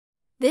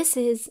This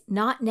is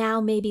Not Now,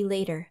 Maybe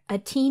Later, a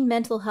teen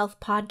mental health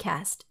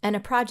podcast and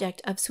a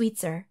project of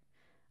Sweetser.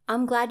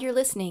 I'm glad you're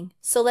listening,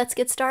 so let's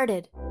get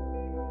started.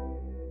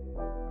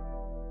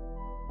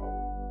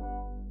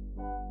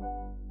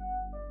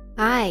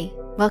 Hi,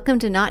 welcome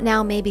to Not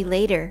Now, Maybe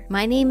Later.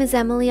 My name is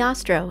Emily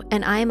Ostro,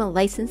 and I am a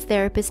licensed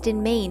therapist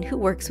in Maine who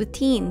works with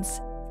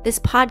teens. This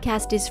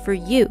podcast is for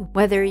you,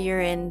 whether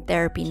you're in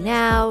therapy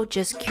now,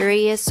 just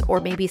curious,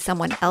 or maybe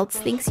someone else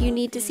thinks you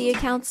need to see a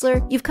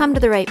counselor. You've come to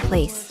the right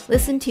place.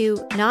 Listen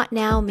to Not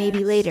Now,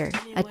 Maybe Later,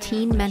 a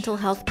teen mental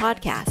health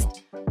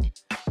podcast.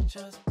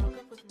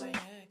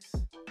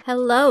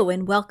 Hello,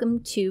 and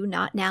welcome to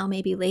Not Now,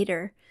 Maybe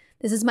Later.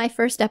 This is my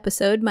first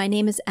episode. My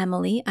name is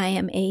Emily. I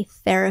am a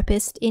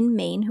therapist in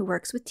Maine who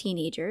works with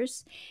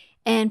teenagers.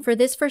 And for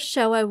this first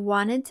show, I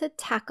wanted to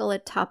tackle a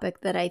topic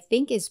that I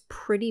think is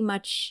pretty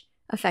much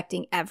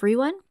affecting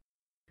everyone,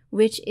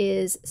 which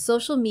is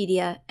social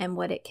media and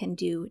what it can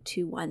do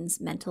to one's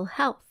mental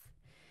health.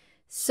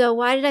 So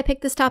why did I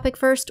pick this topic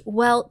first?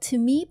 Well, to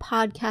me,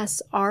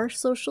 podcasts are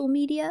social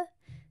media.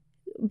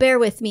 Bear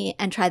with me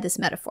and try this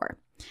metaphor.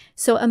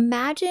 So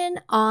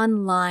imagine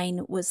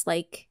online was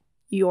like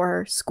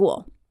your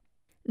school.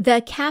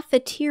 The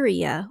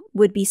cafeteria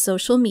would be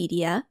social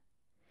media,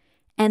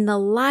 and the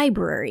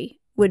library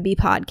would be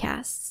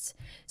podcasts.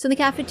 So in the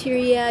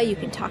cafeteria, you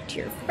can talk to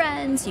your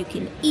friends, you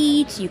can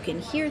eat, you can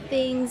hear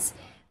things.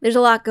 There's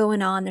a lot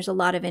going on. There's a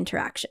lot of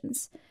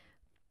interactions.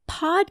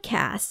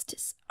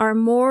 Podcasts are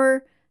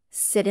more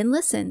sit and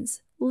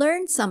listens,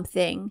 learn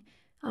something,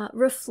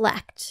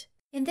 reflect.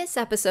 In this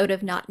episode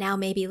of Not Now,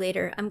 Maybe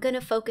Later, I'm going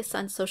to focus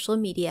on social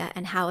media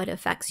and how it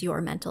affects your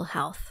mental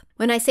health.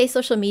 When I say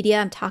social media,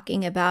 I'm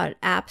talking about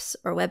apps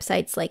or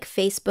websites like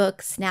Facebook,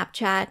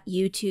 Snapchat,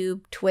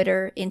 YouTube,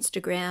 Twitter,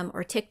 Instagram,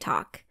 or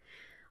TikTok.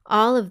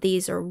 All of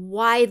these are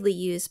widely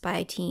used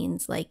by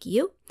teens like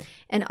you,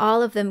 and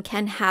all of them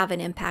can have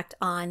an impact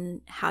on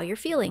how you're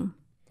feeling.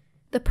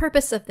 The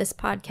purpose of this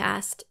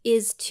podcast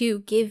is to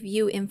give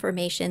you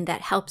information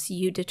that helps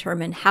you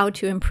determine how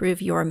to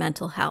improve your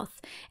mental health,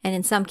 and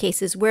in some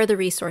cases, where the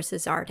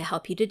resources are to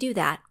help you to do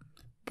that.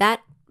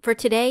 That, for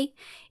today,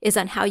 is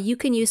on how you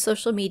can use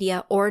social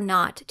media or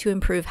not to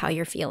improve how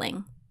you're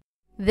feeling.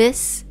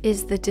 This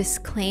is the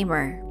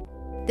disclaimer.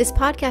 This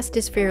podcast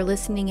is for your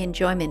listening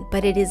enjoyment,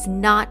 but it is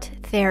not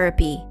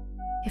therapy.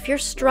 If you're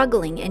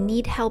struggling and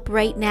need help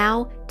right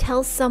now,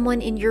 tell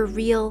someone in your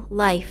real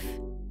life.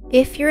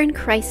 If you're in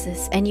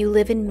crisis and you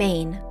live in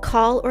Maine,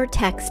 call or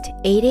text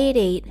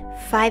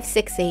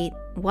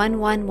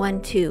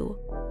 888-568-1112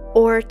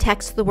 or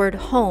text the word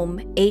HOME,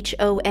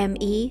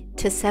 HOME,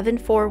 to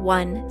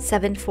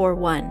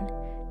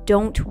 741-741.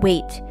 Don't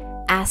wait.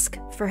 Ask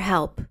for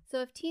help.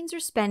 So if teens are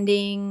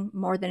spending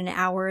more than an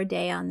hour a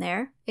day on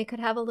there, it could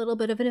have a little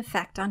bit of an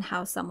effect on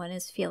how someone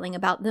is feeling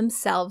about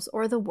themselves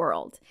or the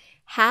world.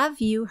 Have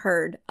you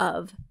heard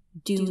of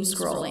doom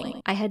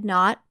scrolling? I had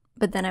not,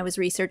 but then I was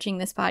researching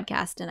this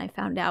podcast and I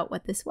found out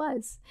what this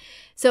was.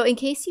 So in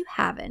case you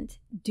haven't,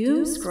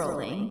 doom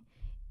scrolling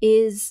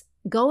is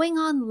going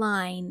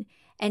online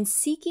and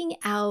seeking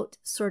out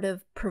sort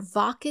of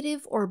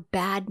provocative or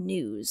bad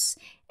news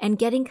and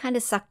getting kind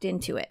of sucked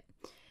into it.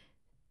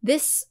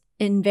 This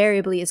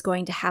invariably is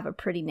going to have a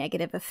pretty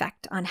negative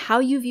effect on how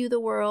you view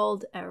the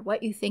world or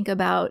what you think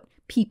about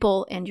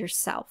people and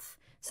yourself.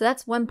 So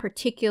that's one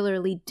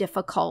particularly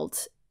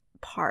difficult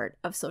part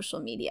of social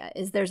media,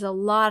 is there's a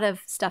lot of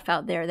stuff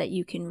out there that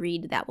you can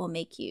read that will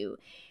make you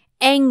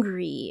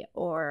angry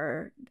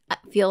or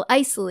feel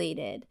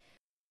isolated.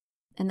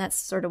 And that's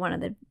sort of one of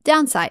the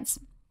downsides.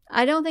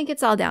 I don't think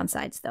it's all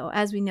downsides, though.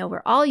 As we know,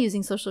 we're all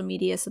using social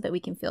media so that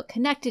we can feel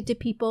connected to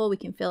people. We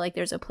can feel like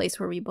there's a place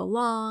where we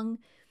belong.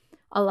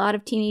 A lot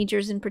of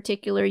teenagers in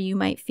particular, you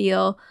might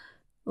feel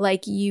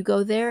like you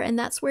go there and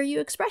that's where you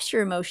express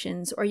your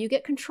emotions or you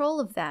get control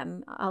of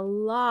them. A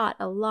lot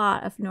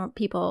of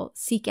people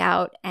seek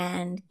out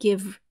and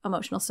give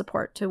emotional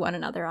support to one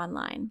another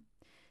online.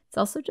 It's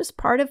also just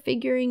part of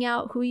figuring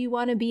out who you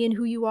want to be and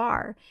who you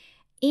are.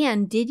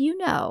 And did you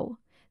know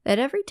that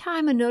every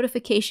time a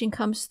notification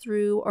comes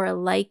through or a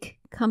like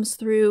comes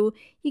through,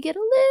 you get a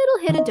little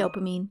hit of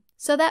dopamine?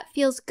 So that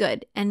feels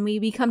good, and we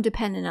become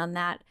dependent on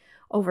that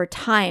over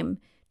time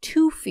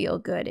to feel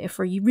good if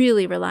we're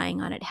really relying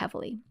on it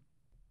heavily.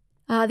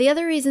 The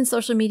other reason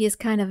social media is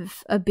kind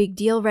of a big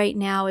deal right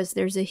now is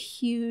there's a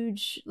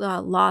huge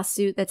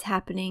lawsuit that's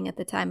happening at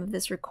the time of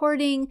this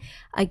recording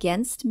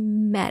against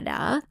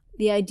Meta.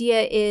 The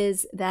idea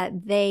is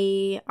that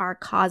they are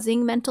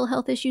causing mental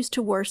health issues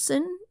to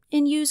worsen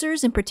in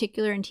users, in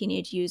particular in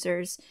teenage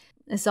users.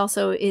 This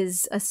also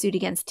is a suit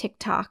against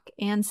TikTok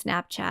and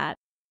Snapchat.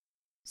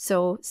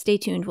 So stay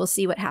tuned. We'll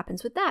see what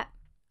happens with that.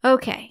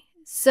 Okay.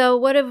 So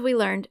what have we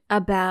learned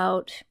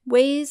about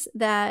ways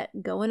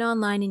that going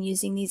online and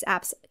using these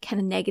apps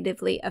can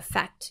negatively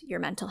affect your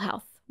mental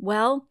health?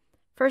 Well,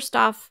 first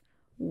off,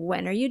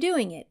 when are you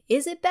doing it?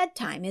 Is it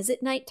bedtime? Is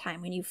it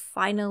nighttime when you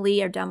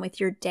finally are done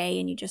with your day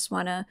and you just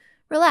want to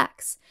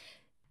relax?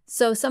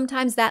 So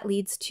sometimes that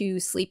leads to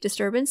sleep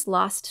disturbance,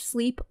 lost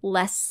sleep,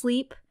 less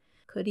sleep,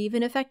 could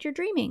even affect your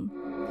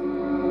dreaming.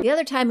 The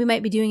other time we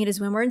might be doing it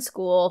is when we're in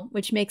school,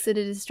 which makes it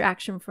a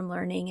distraction from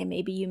learning, and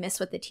maybe you miss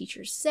what the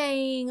teacher's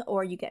saying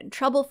or you get in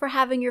trouble for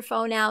having your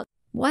phone out.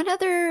 One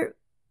other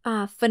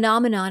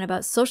phenomenon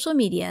about social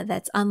media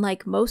that's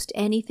unlike most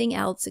anything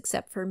else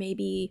except for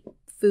maybe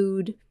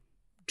food,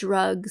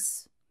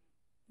 drugs,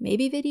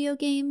 maybe video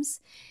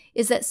games,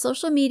 is that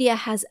social media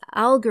has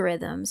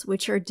algorithms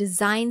which are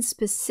designed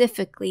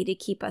specifically to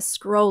keep us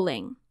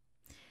scrolling.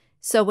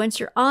 So once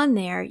you're on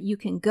there, you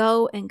can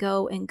go and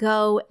go and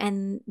go,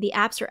 and the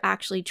apps are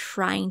actually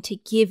trying to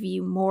give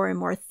you more and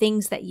more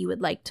things that you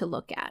would like to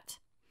look at.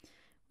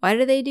 Why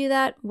do they do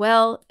that?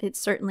 Well, it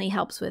certainly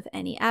helps with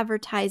any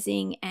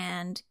advertising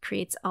and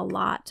creates a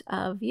lot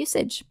of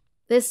usage.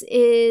 This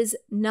is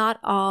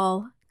not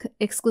all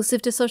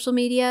exclusive to social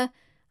media.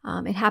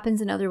 It happens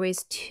in other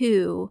ways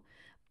too.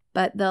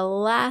 But the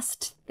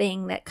last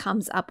thing that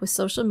comes up with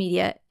social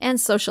media and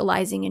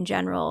socializing in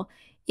general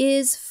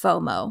is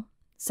FOMO.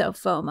 So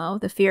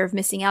FOMO, the fear of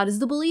missing out, is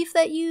the belief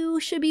that you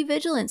should be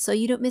vigilant so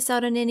you don't miss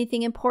out on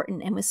anything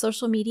important. And with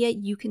social media,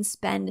 you can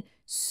spend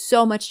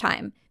so much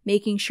time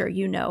making sure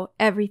you know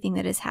everything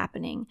that is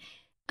happening.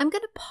 I'm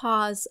going to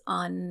pause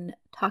on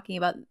talking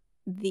about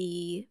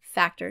the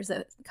factors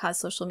that cause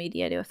social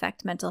media to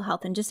affect mental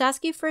health and just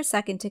ask you for a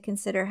second to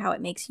consider how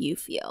it makes you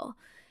feel.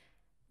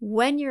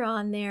 When you're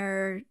on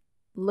there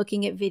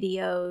looking at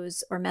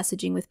videos or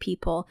messaging with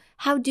people,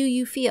 how do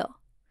you feel?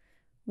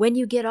 When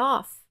you get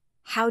off,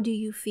 how do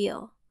you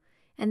feel?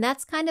 And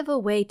that's kind of a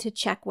way to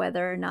check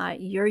whether or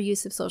not your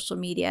use of social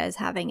media is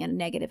having a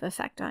negative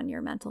effect on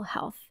your mental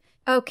health.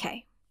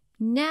 Okay,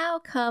 now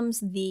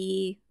comes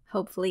the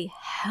hopefully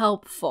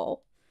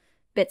helpful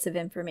bits of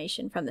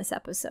information from this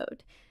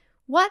episode.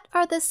 What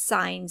are the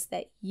signs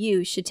that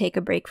you should take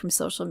a break from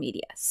social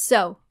media?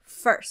 So,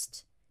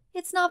 first,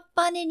 it's not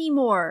fun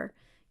anymore.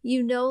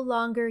 You no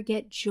longer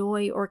get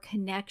joy or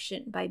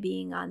connection by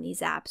being on these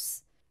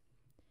apps.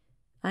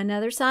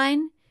 Another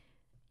sign,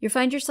 you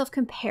find yourself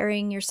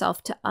comparing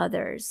yourself to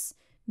others.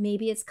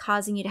 Maybe it's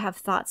causing you to have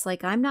thoughts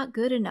like, I'm not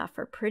good enough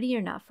or pretty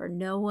enough or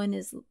no one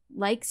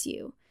likes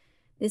you.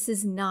 This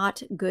is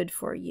not good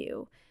for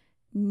you.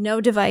 No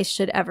device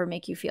should ever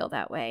make you feel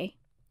that way,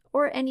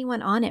 or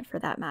anyone on it for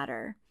that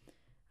matter.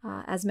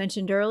 As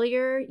mentioned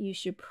earlier, you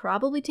should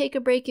probably take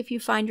a break if you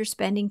find you're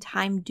spending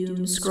time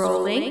doom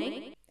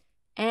scrolling.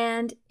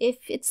 And if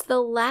it's the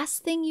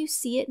last thing you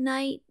see at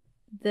night,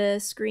 the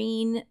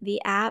screen,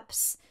 the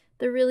apps,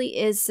 there really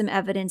is some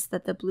evidence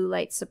that the blue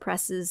light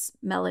suppresses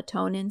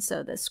melatonin.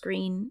 So the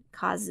screen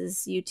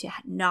causes you to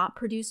not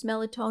produce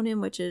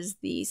melatonin, which is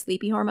the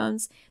sleepy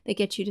hormones that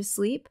get you to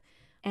sleep.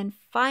 And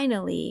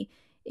finally,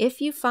 if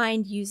you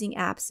find using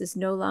apps is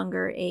no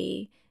longer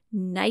a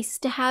nice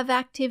to have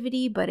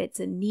activity, but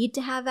it's a need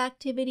to have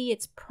activity,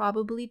 it's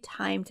probably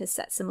time to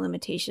set some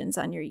limitations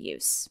on your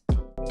use.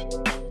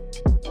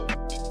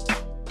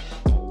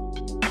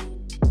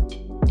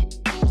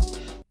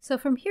 So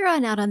from here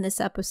on out on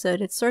this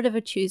episode, it's sort of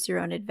a choose your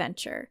own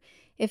adventure.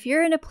 If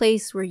you're in a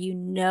place where you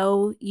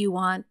know you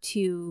want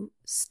to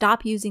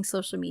stop using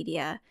social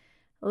media,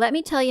 let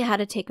me tell you how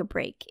to take a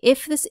break.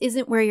 If this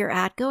isn't where you're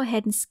at, go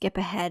ahead and skip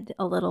ahead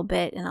a little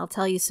bit, and I'll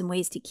tell you some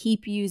ways to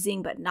keep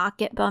using but not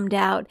get bummed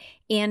out,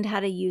 and how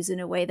to use in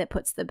a way that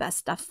puts the best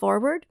stuff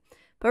forward.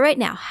 But right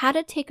now, how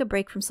to take a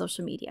break from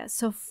social media.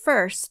 So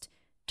first,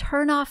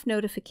 turn off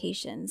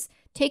notifications.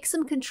 Take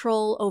some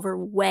control over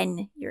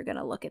when you're going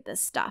to look at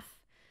this stuff.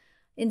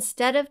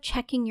 Instead of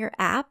checking your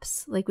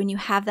apps, like when you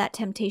have that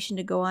temptation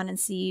to go on and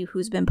see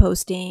who's been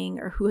posting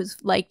or who has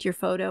liked your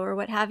photo or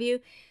what have you,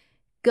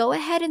 go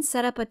ahead and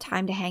set up a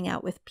time to hang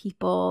out with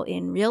people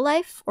in real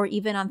life or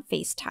even on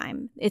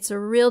FaceTime. It's a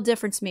real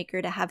difference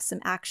maker to have some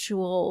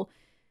actual,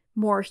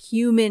 more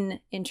human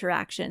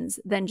interactions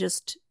than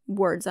just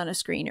words on a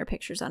screen or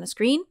pictures on a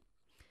screen.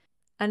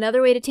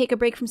 Another way to take a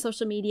break from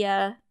social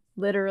media,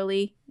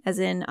 literally, as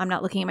in I'm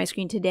not looking at my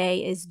screen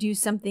today, is do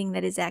something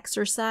that is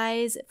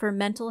exercise for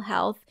mental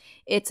health.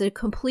 It's a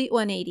complete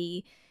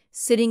 180.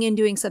 Sitting and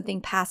doing something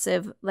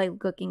passive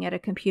like looking at a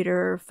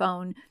computer or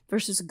phone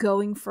versus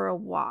going for a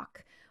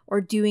walk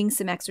or doing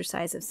some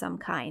exercise of some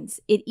kinds.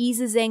 It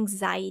eases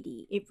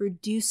anxiety. It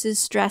reduces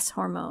stress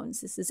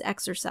hormones. This is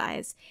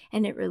exercise.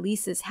 And it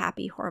releases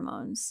happy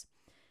hormones.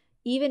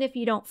 Even if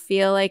you don't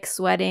feel like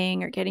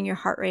sweating or getting your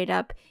heart rate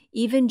up,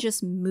 even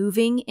just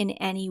moving in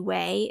any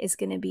way is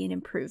going to be an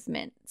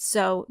improvement.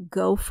 So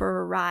go for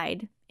a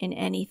ride in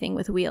anything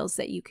with wheels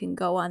that you can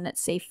go on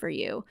that's safe for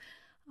you,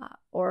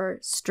 or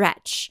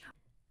stretch.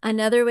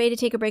 Another way to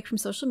take a break from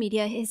social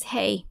media is,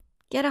 hey,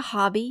 get a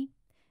hobby,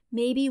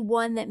 maybe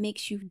one that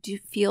makes you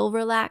feel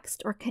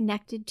relaxed or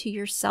connected to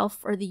yourself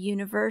or the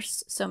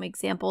universe. Some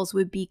examples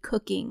would be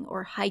cooking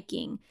or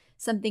hiking,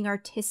 something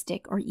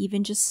artistic, or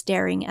even just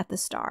staring at the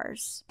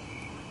stars.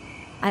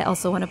 I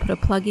also want to put a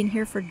plug in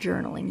here for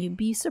journaling. You'd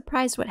be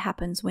surprised what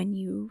happens when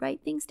you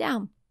write things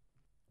down.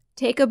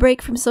 Take a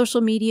break from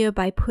social media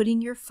by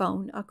putting your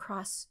phone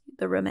across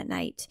the room at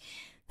night.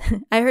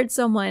 I heard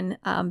someone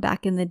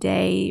back in the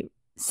day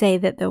say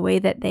that the way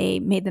that they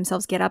made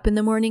themselves get up in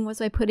the morning was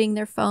by putting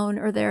their phone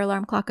or their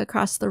alarm clock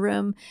across the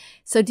room.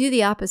 So do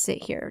the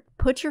opposite here.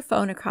 Put your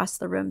phone across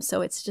the room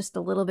so it's just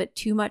a little bit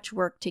too much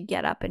work to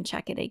get up and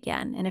check it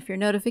again. And if your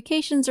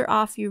notifications are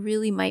off, you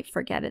really might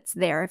forget it's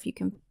there if you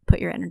can put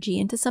your energy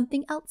into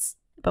something else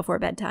before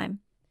bedtime.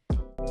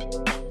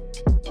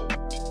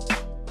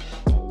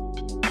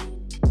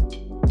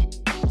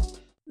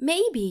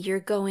 Maybe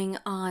you're going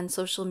on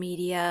social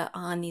media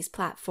on these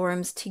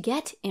platforms to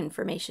get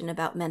information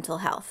about mental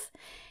health.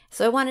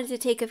 So I wanted to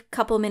take a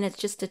couple minutes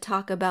just to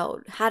talk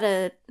about how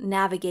to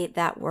navigate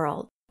that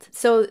world.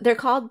 So they're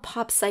called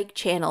pop psych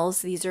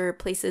channels. These are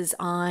places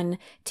on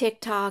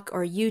TikTok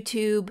or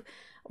YouTube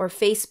or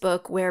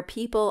Facebook where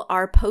people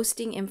are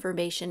posting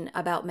information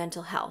about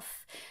mental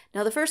health.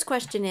 Now, the first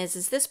question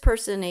is this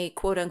person a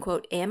quote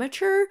unquote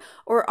amateur,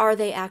 or are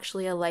they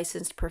actually a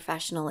licensed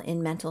professional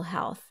in mental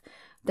health?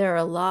 There are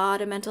a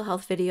lot of mental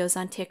health videos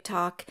on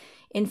TikTok.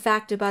 In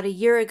fact, about a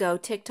year ago,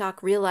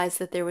 TikTok realized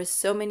that there was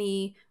so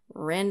many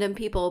random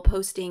people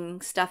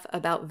posting stuff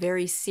about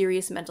very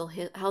serious mental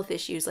health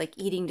issues like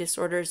eating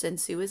disorders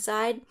and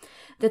suicide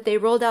that they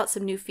rolled out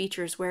some new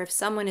features where if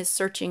someone is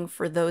searching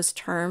for those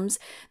terms,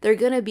 they're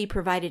going to be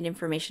provided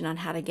information on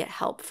how to get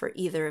help for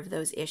either of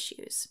those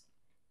issues.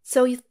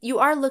 So you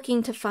are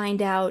looking to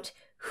find out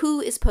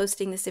who is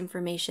posting this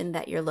information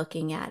that you're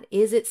looking at.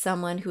 Is it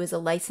someone who is a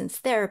licensed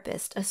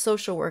therapist, a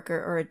social worker,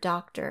 or a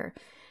doctor?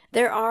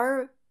 There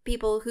are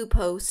people who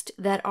post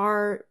that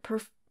are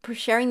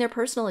sharing their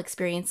personal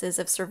experiences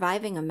of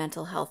surviving a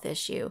mental health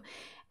issue.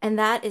 And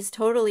that is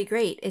totally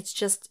great. It's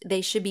just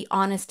they should be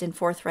honest and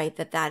forthright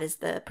that that is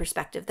the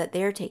perspective that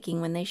they're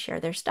taking when they share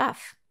their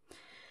stuff.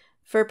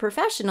 For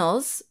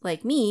professionals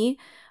like me,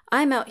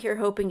 I'm out here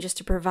hoping just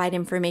to provide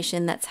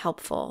information that's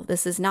helpful.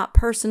 This is not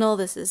personal.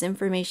 This is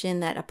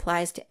information that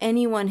applies to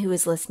anyone who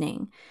is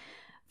listening.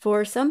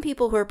 For some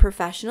people who are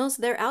professionals,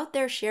 they're out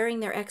there sharing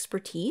their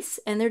expertise,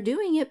 and they're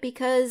doing it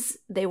because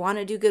they want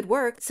to do good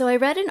work. So I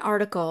read an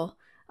article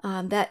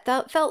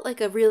that felt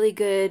like a really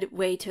good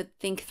way to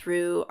think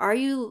through, are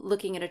you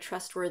looking at a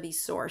trustworthy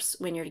source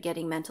when you're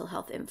getting mental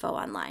health info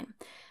online?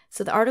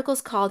 So the article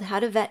is called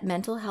How to Vet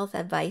Mental Health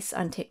Advice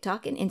on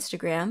TikTok and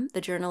Instagram. The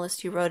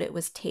journalist who wrote it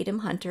was Tatum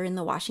Hunter in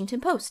the Washington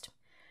Post.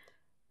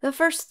 The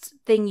first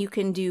thing you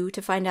can do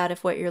to find out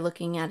if what you're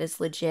looking at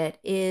is legit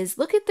is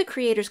look at the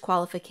creator's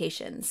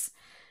qualifications.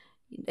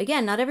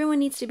 Again, not everyone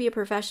needs to be a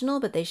professional,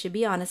 but they should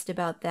be honest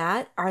about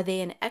that. Are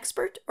they an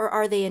expert or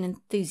are they an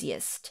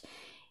enthusiast?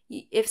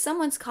 If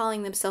someone's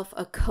calling themselves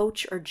a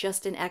coach or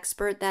just an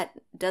expert, that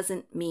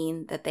doesn't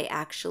mean that they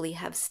actually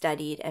have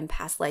studied and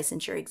passed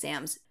licensure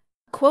exams.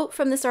 Quote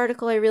from this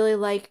article I really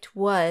liked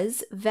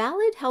was,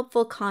 valid,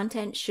 helpful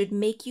content should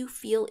make you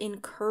feel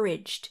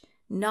encouraged,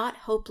 not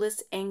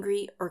hopeless,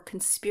 angry, or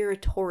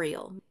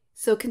conspiratorial.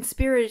 So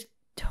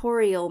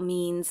conspiratorial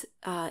means,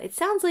 it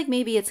sounds like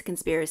maybe it's a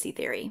conspiracy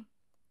theory.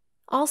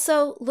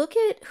 Also, look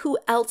at who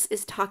else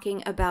is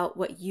talking about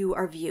what you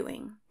are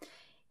viewing.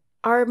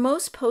 Are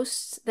most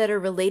posts that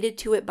are related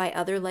to it by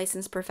other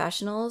licensed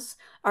professionals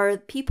are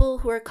people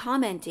who are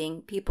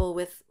commenting, people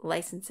with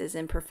licenses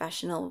and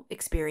professional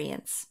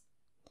experience.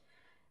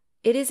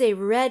 It is a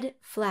red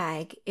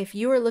flag if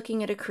you are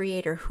looking at a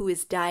creator who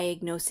is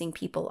diagnosing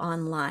people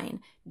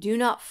online. Do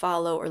not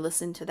follow or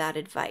listen to that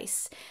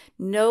advice.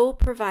 No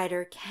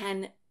provider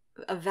can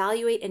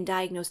evaluate and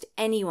diagnose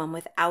anyone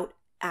without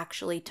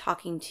actually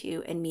talking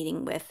to and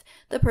meeting with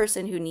the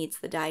person who needs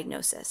the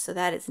diagnosis. So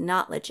that is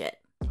not legit.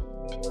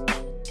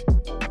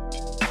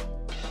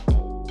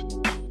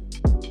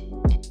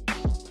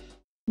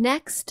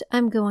 Next,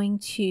 I'm going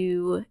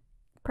to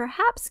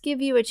perhaps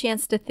give you a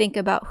chance to think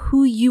about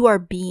who you are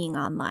being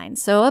online.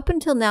 So up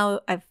until now,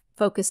 I've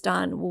focused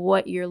on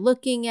what you're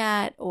looking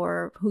at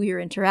or who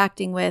you're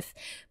interacting with,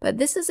 but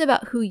this is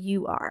about who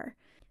you are.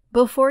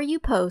 Before you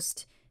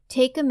post,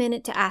 take a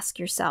minute to ask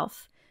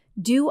yourself,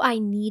 do I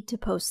need to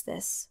post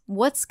this?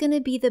 What's going to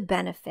be the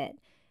benefit?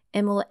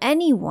 And will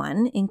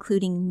anyone,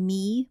 including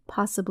me,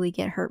 possibly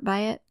get hurt by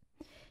it?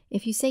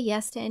 If you say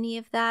yes to any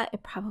of that,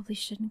 it probably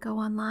shouldn't go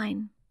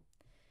online.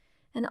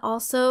 And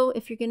also,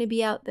 if you're going to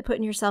be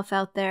putting yourself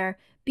out there,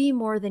 be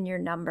more than your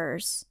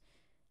numbers.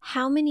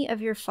 How many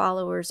of your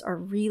followers are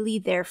really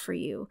there for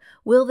you?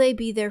 Will they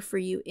be there for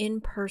you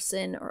in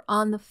person or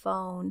on the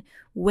phone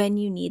when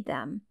you need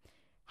them?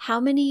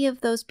 How many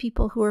of those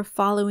people who are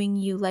following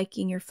you,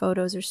 liking your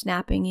photos or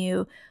snapping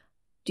you,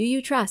 do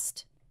you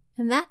trust?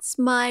 And that's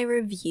my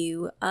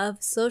review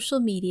of social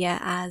media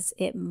as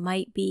it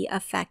might be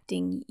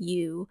affecting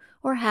you,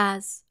 or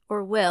has,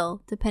 or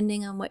will,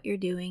 depending on what you're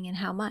doing and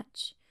how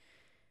much.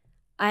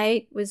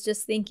 I was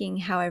just thinking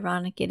how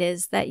ironic it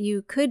is that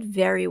you could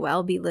very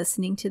well be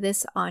listening to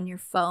this on your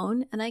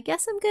phone. And I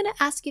guess I'm going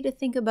to ask you to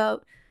think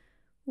about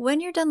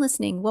when you're done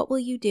listening, what will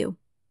you do?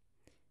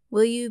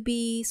 Will you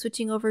be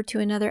switching over to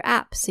another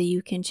app so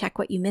you can check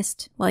what you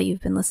missed while you've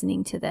been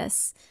listening to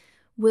this?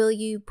 Will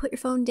you put your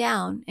phone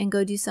down and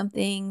go do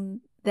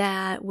something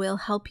that will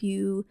help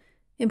you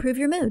improve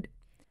your mood?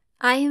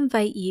 I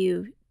invite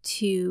you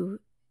to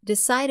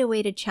decide a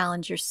way to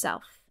challenge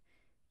yourself.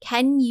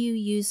 Can you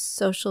use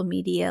social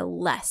media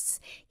less?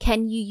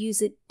 Can you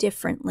use it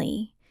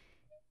differently?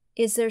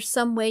 Is there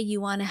some way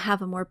you want to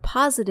have a more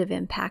positive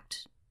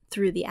impact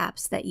through the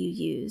apps that you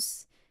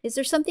use? Is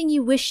there something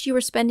you wish you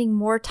were spending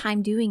more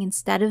time doing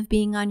instead of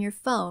being on your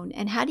phone?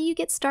 And how do you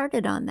get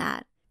started on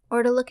that?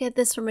 Or to look at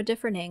this from a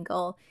different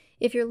angle,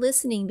 if you're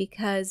listening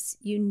because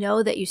you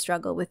know that you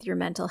struggle with your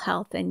mental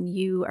health and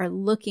you are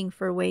looking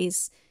for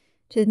ways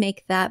to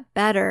make that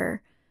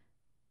better,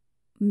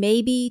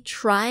 maybe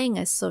trying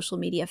a social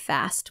media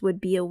fast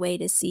would be a way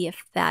to see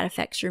if that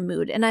affects your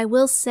mood. And I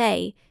will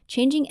say,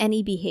 changing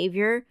any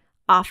behavior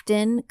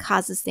often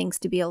causes things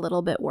to be a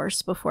little bit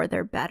worse before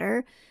they're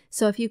better.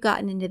 So if you've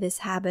gotten into this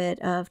habit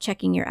of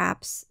checking your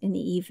apps in the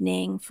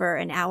evening for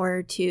an hour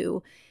or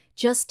two,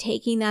 just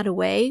taking that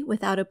away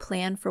without a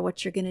plan for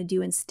what you're going to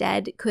do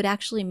instead could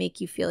actually make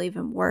you feel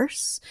even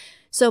worse.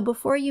 So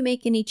before you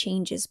make any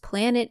changes,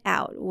 plan it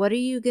out. What are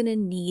you going to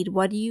need?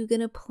 What are you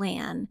going to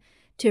plan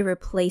to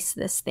replace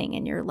this thing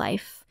in your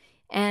life?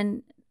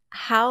 And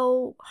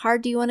how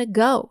hard do you want to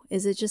go?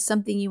 Is it just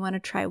something you want to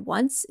try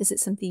once? Is it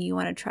something you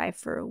want to try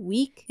for a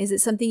week? Is it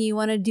something you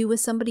want to do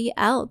with somebody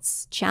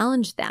else?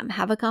 Challenge them.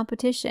 Have a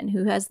competition.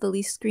 Who has the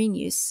least screen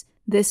use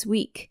this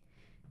week?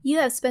 You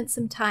have spent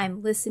some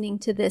time listening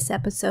to this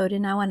episode,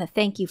 and I want to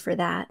thank you for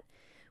that.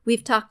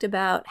 We've talked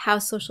about how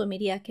social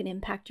media can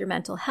impact your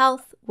mental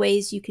health,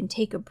 ways you can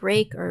take a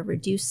break or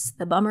reduce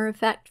the bummer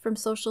effect from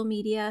social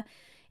media,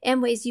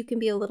 and ways you can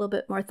be a little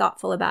bit more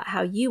thoughtful about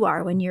how you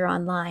are when you're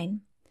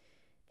online.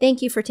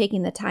 Thank you for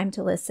taking the time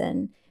to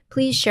listen.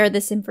 Please share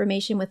this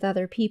information with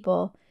other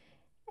people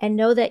and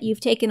know that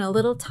you've taken a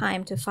little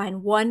time to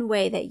find one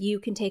way that you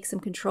can take some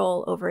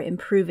control over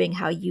improving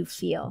how you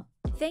feel.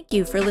 Thank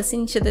you for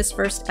listening to this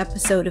first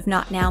episode of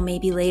Not Now,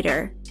 Maybe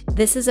Later.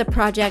 This is a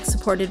project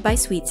supported by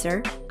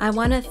Sweetser. I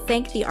want to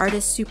thank the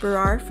artist Super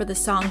R for the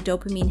song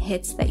Dopamine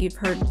Hits that you've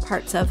heard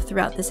parts of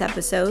throughout this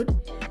episode.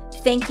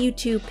 Thank you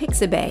to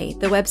Pixabay,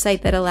 the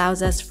website that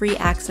allows us free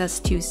access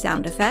to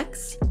sound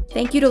effects.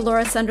 Thank you to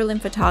Laura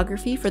Sunderland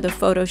Photography for the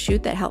photo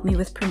shoot that helped me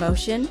with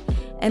promotion.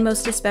 And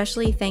most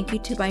especially, thank you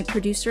to my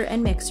producer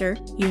and mixer.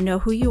 You know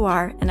who you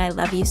are, and I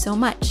love you so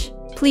much.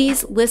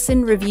 Please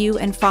listen, review,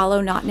 and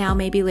follow Not Now,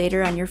 Maybe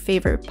Later on your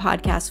favorite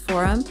podcast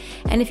forum.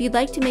 And if you'd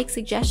like to make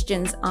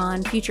suggestions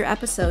on future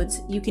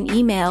episodes, you can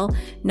email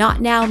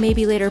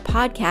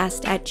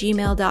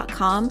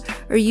notnowmaybe.later@gmail.com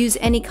or use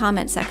any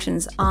comment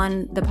sections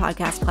on the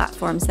podcast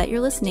platforms that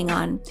you're listening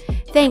on.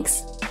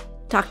 Thanks.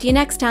 Talk to you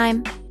next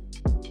time.